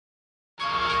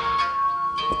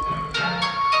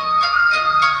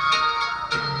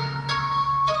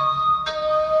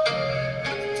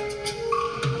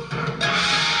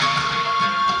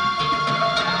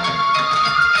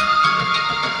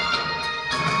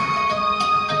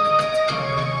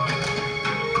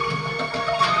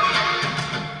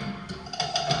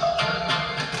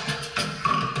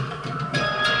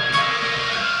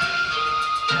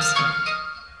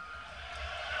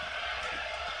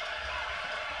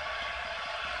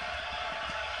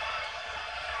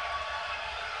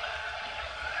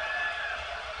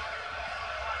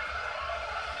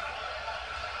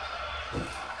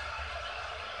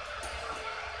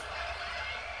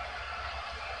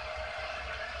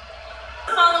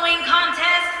following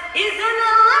contest is an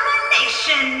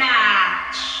elimination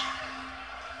match.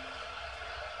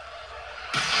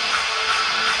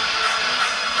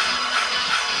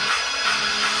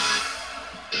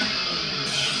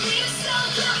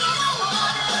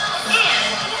 And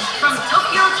from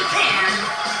Tokyo, Japan,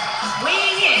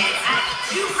 weighing in at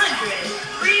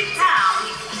 203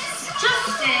 pounds,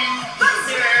 Justin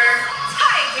Thunder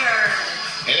Tiger.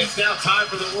 And it's now time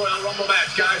for the Royal Rumble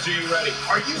match. Guys, are you ready?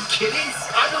 Are you kidding?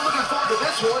 I've been looking forward to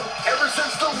this one ever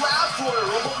since the last Royal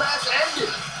Rumble match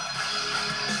ended.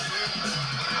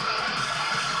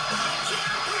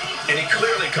 And he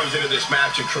clearly comes into this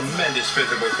match in tremendous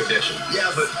physical condition.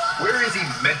 Yeah, but where is he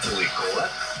mentally, Cole?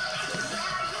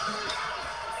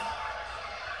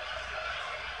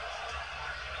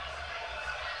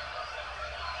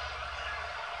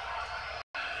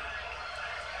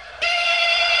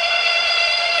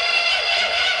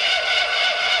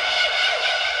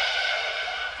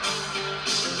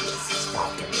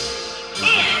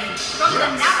 And from the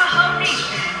Navajo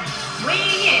Nation,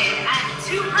 weighing in at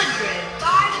 205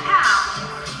 pounds,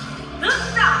 the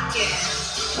Falcon.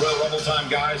 Royal Rumble time,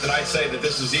 guys, and I'd say that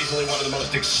this is easily one of the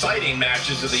most exciting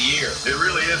matches of the year. It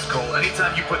really is, Cole.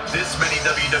 Anytime you put this many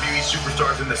WWE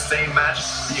superstars in the same match,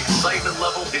 the excitement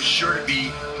level is sure to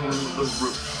be through the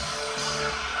roof.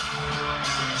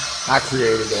 I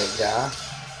created that guy.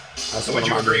 That's Would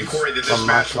you agree, Corey, that this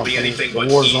match will be anything but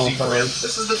Warzone easy for him?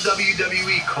 This is the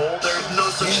WWE, Cole. There's no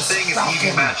such thing as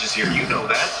easy matches here. You know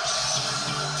that.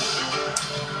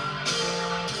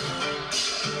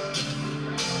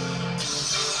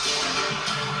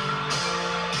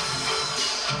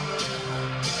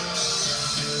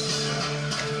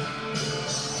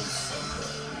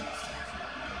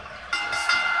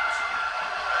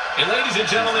 And ladies and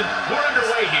gentlemen, we're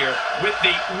underway here with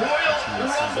the Royal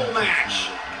Rumble match.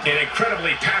 An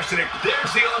incredibly passionate.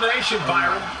 There's the elimination,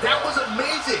 Byron. That was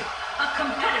amazing. A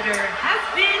competitor has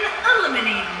been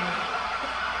eliminated.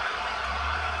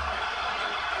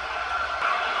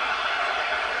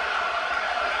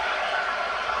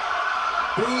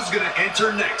 Who's going to enter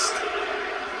next?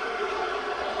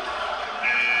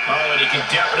 Oh, and he can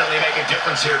definitely make a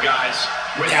difference here, guys.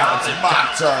 Now Without it's a my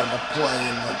doubt. turn to play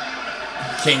in the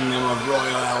Kingdom of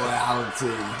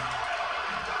Royalty.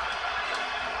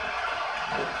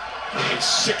 A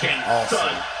sickening Awesome.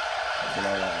 thud. You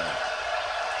know what?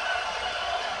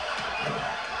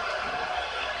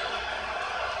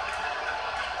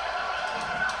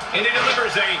 And he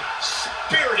delivers a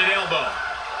spirited elbow.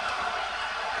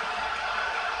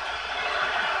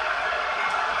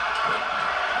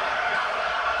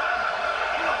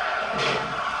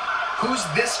 Who's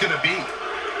this going to be?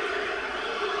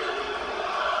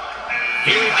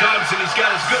 Here he comes, and he's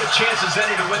got as good a chance as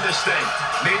any to win this thing.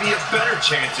 Maybe a better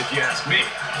chance, if you ask me.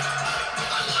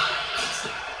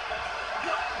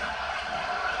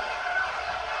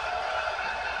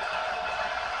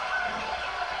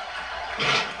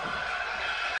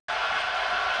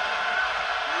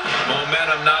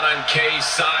 Momentum not on Kay's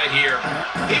side here.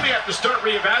 He may have to start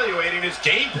reevaluating his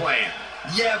game plan.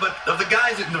 Yeah, but of the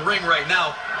guys in the ring right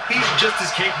now, he's just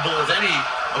as capable as any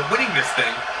of winning this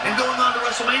thing and going on to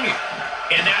WrestleMania.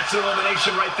 And that's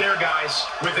elimination right there, guys,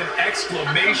 with an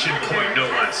exclamation point, no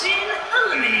less.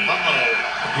 Uh-oh.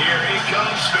 Here he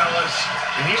comes, fellas.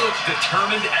 And he looks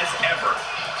determined as ever.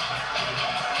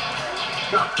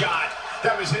 Oh, God.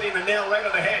 That was hitting the nail right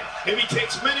on the head. If he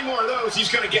takes many more of those,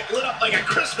 he's going to get lit up like a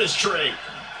Christmas tree.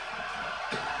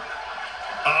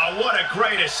 Oh, what a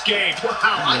great escape. Wow,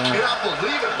 I cannot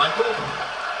believe it, Michael.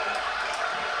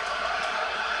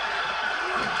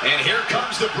 And here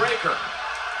comes the breaker.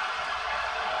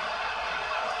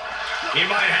 He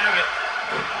might have it.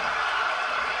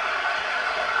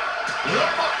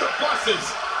 Warm up the buses.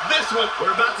 This one,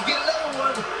 we're about to get another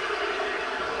one.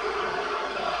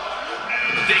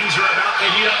 Things are about to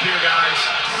heat up here, guys.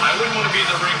 I wouldn't want to be in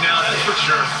the ring now, that's for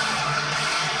sure.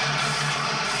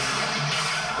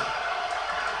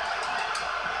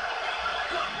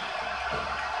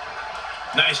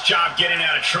 Nice job getting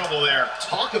out of trouble there.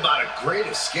 Talk about a great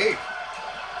escape.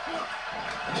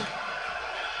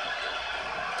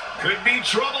 Could be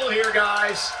trouble here,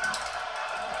 guys.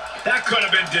 That could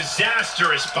have been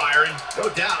disastrous, Byron.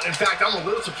 No doubt. In fact, I'm a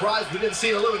little surprised we didn't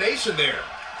see an elimination there.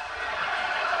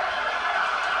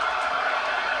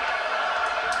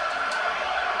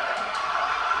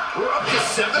 We're up to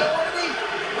 7 already?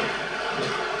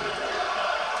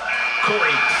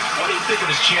 Corey, what do you think of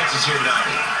his chances here tonight?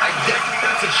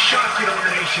 That's a shocking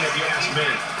elimination if you ask me.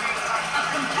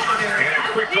 And a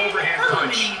quick overhand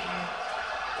punch.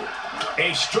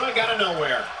 A strike out of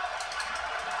nowhere.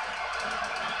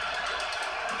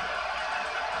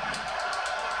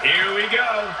 Here we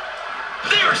go.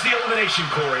 There's the elimination,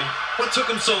 Corey. What took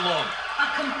him so long? A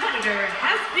competitor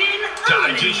has been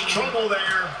Dodges eliminated. trouble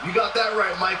there. You got that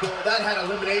right, Michael. That had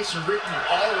elimination written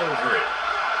all over it.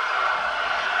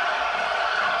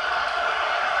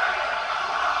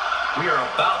 We are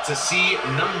about to see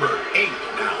number 8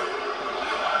 now.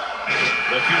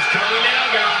 Look who's coming now,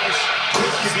 guys.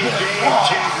 This could be a game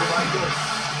changer, Michael.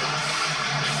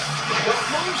 Well,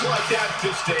 moves like that at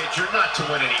this stage are not to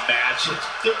win any match.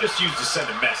 They're just used to send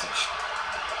a message.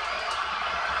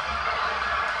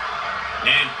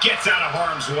 And gets out of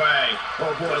harm's way.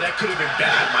 Oh, boy, that could have been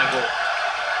bad, Michael.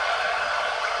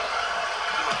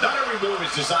 Not every move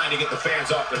is designed to get the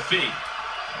fans off their feet.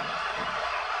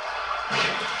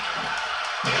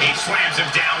 He slams him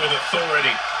down with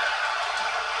authority.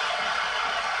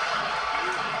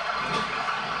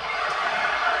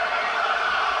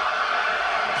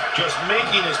 Just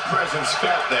making his presence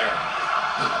felt there.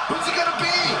 Who's it gonna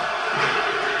be?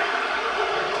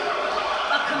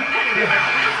 A competitor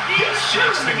has been Just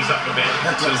shakes things up a bit,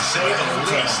 to say the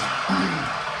least.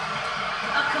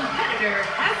 A competitor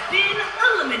has been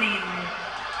eliminated.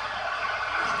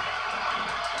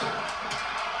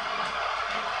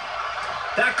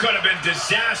 That could have been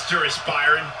disastrous,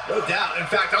 Byron. No doubt. In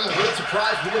fact, I'm a little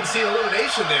surprised we didn't see an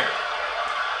elimination there.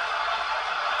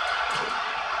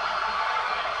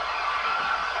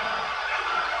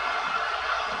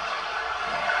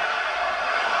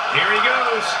 Here he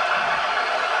goes.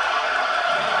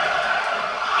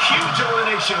 Huge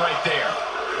elimination right there.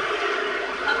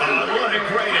 Oh, what a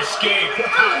great escape. Wow,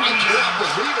 I cannot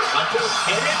believe it, Michael.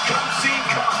 And in comes Scene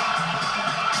Cup.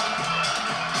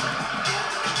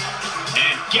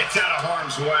 And gets out of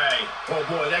harm's way. Oh,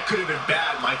 boy, that could have been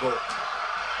bad, Michael.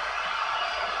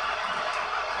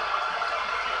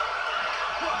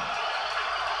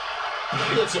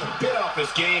 He looks a bit off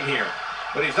his game here,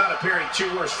 but he's not appearing too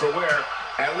worse for wear.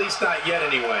 At least not yet,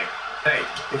 anyway. Hey,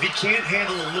 if he can't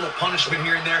handle a little punishment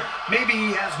here and there, maybe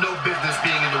he has no business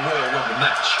being in the Royal Rumble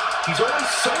match. He's always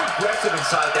so aggressive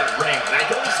inside that ring, and I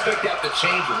don't expect that to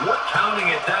change. What Counting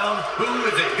it down, who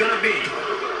is it gonna be?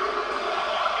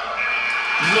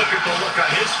 Look at the look on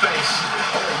his face.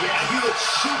 Oh, yeah, he looks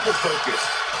super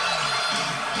focused.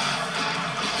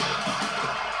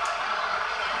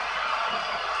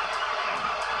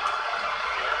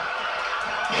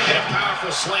 And a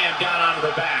powerful slam down onto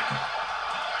the back.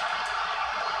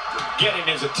 Getting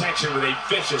his attention with a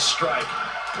vicious strike.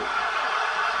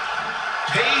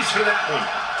 Pays for that one.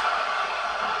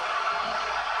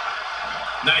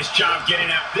 Nice job getting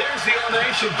out. There's the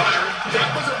elimination, Byron. That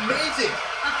was amazing.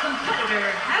 A competitor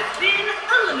has been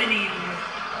eliminated.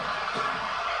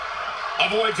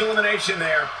 Avoids elimination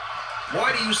there.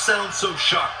 Why do you sound so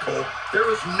shocked, Cole? There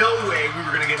was no way we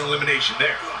were going to get an elimination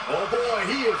there. Oh, boy,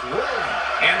 he is rolling.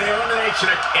 And the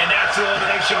elimination, and that's the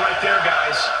elimination right there,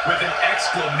 guys, with an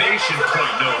exclamation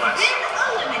point, no less. Been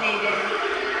eliminated.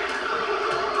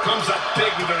 Comes up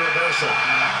big with a reversal.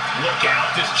 Look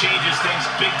out, this changes things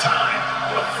big time.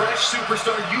 A fresh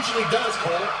superstar usually does,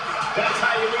 Cole. That's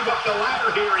how you move up the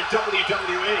ladder here in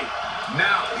WWE.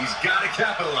 Now he's got to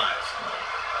capitalize.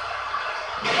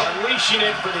 Unleashing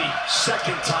it for the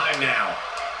second time now.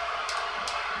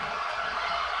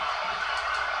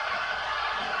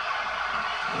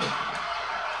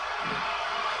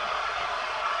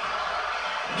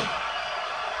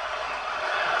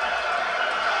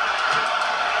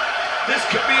 This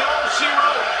could be all she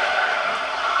wrote.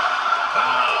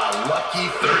 Ah, lucky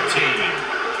 13.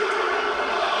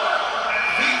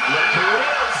 Look who it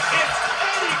is. It's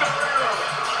Eddie Guerrero.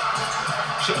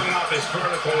 Showing off his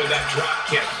vertical with that drop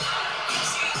kick.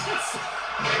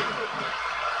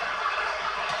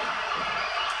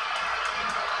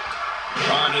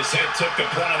 On his head, took the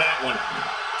brunt of that one.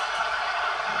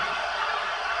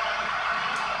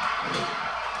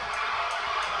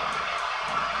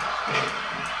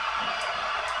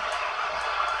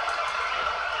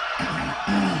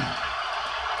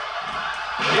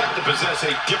 You have to possess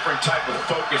a different type of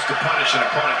focus to punish an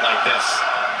opponent like this.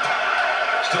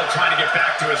 Still trying to get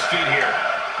back to his feet here.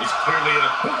 He's clearly in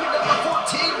a... Who could number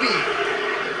 14 be?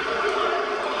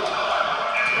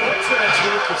 What's the next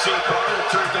move for Sin Cara to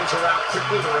turn things around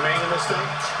quickly to remain in this thing?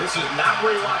 This is not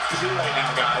where he wants to be right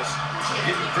now, guys.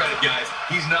 Give him credit, guys.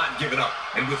 He's not giving up.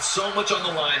 And with so much on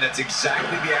the line, that's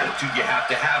exactly the attitude you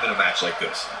have to have in a match like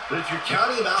this. But if you're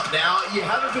counting him out now, you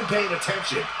haven't been paying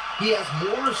attention. He has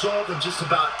more resolve than just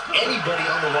about anybody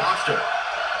on the roster.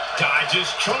 Dodges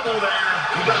trouble there.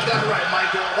 You got that right,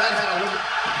 Michael. That had a limit.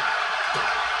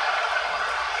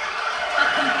 A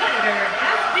competitor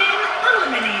has been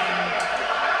eliminated.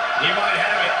 He might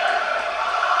have it.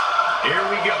 Here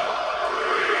we go.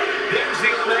 There's the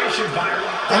elimination. elimination, Byron.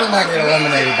 I don't like get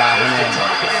eliminated by Hernandez.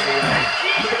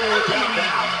 Eliminated.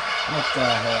 What the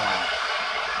hell?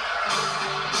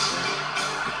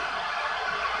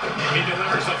 He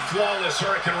delivers a flawless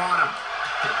Hurricane Rana.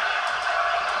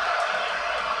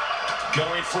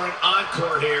 Going for an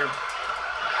encore here.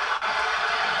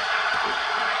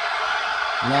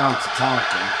 Now it's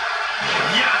taunting.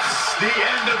 Yes, the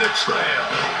end of the trail.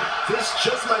 This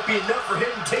just might be enough for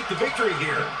him to take the victory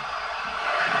here.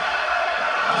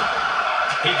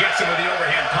 He gets him with the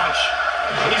overhand punch.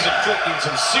 He's inflicting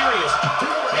some serious...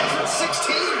 Entrance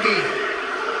 16 beat.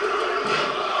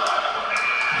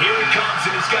 Here he comes,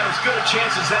 and he's got as good a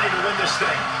chance as any to win this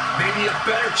thing. Maybe a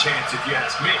better chance, if you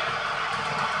ask me.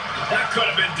 That could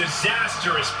have been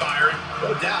disastrous, Byron.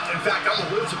 No doubt. In fact, I'm a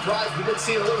little surprised we didn't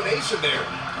see an elimination there.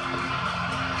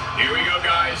 Here we go,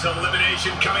 guys.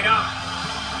 Elimination coming up.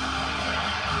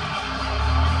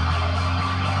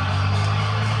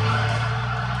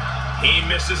 He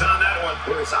misses on that one.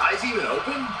 Were his eyes even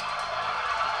open?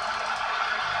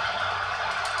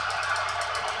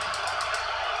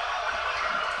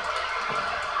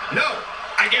 No.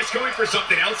 I guess going for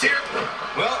something else here?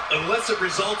 Well, unless it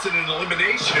results in an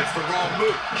elimination, it's the wrong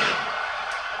move.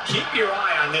 Keep your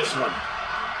eye on this one.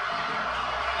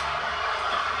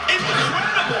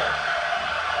 Incredible!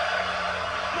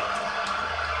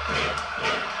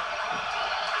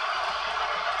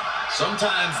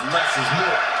 Sometimes less is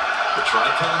more. But try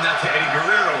telling that to Eddie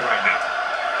Guerrero right now.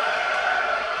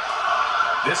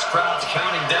 This crowd's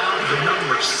counting down to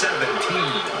number 17.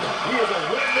 He is a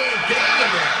one-man gang in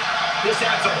there. This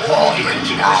adds a whole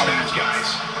dimension to this match, guys.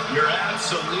 You're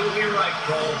absolutely right,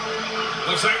 Cole.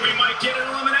 Looks like we might get an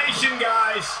elimination,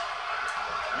 guys.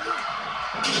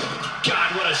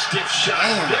 God, what a stiff shot.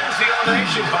 There's the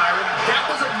elimination, Byron. That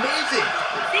was amazing.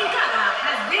 Sin Cara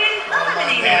has been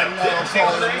eliminated. And there's the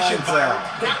elimination, Byron.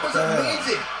 That was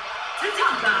amazing.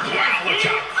 Tatanka Wow, has look been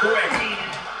out quick.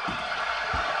 eliminated.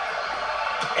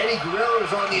 Eddie Guerrero's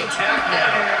on the attack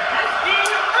now. Has been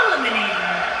eliminated.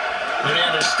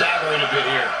 Hernandez staggering a bit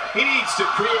here. He needs to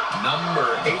create...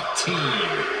 Number 18.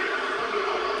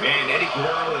 Man, Eddie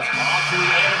Guerrero is awfully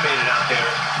animated out there.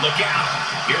 Look out.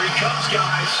 Here he comes,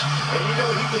 guys. And you know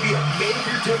he could be a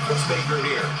major difference maker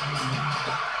here.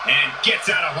 And gets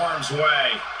out of harm's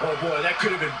way. Oh boy, that could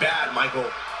have been bad, Michael.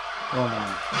 Oh no.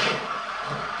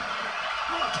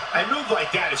 A move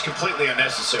like that is completely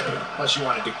unnecessary, unless you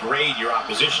want to degrade your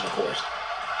opposition, of course.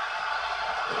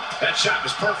 That shot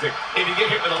was perfect. If you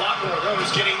get hit with a lot more of those,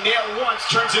 getting nailed once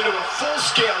turns into a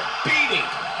full-scale beating.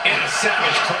 And a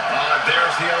savage clip.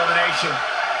 There's the elimination.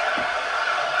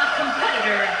 A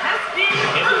competitor has been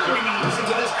eliminated. Listen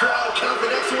to this crowd count the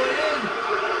next one in.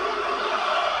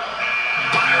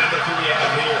 Byron, look who we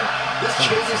have here. This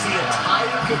changes the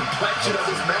entire complexion of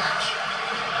this match.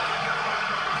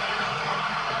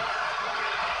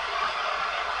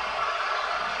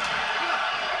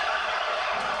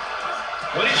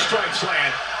 When his strikes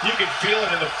land, you can feel it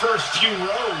in the first few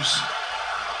rows.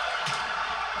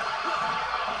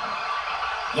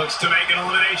 Looks to make an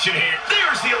elimination here.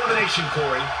 There's the elimination,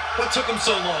 Corey. What took him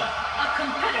so long? A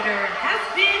competitor has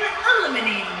been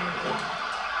eliminated.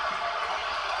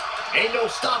 Ain't no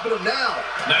stopping him now.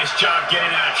 Nice job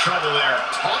getting out of trouble there.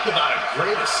 Talk about a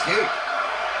great escape.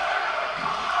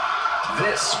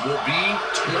 This will be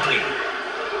 20.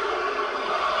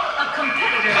 A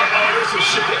competitor This is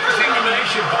there's the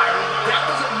elimination, Byron. That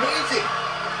was amazing.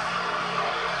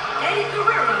 Eddie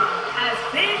Guerrero has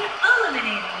been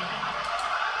eliminated.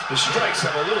 The strikes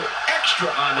have a little extra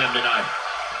on them tonight.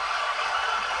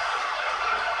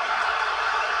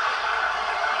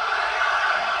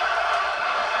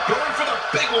 Going for the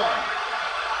big one.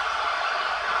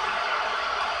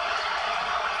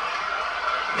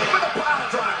 With a pile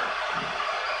driver.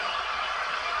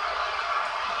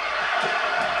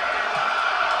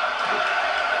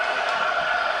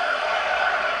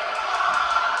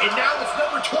 And now it's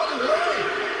number 21.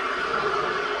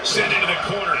 Sent into the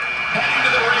corner. Heading to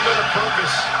the ring with a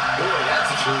purpose. Boy, that's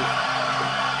the truth.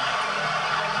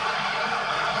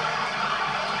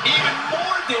 Even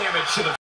more damage to the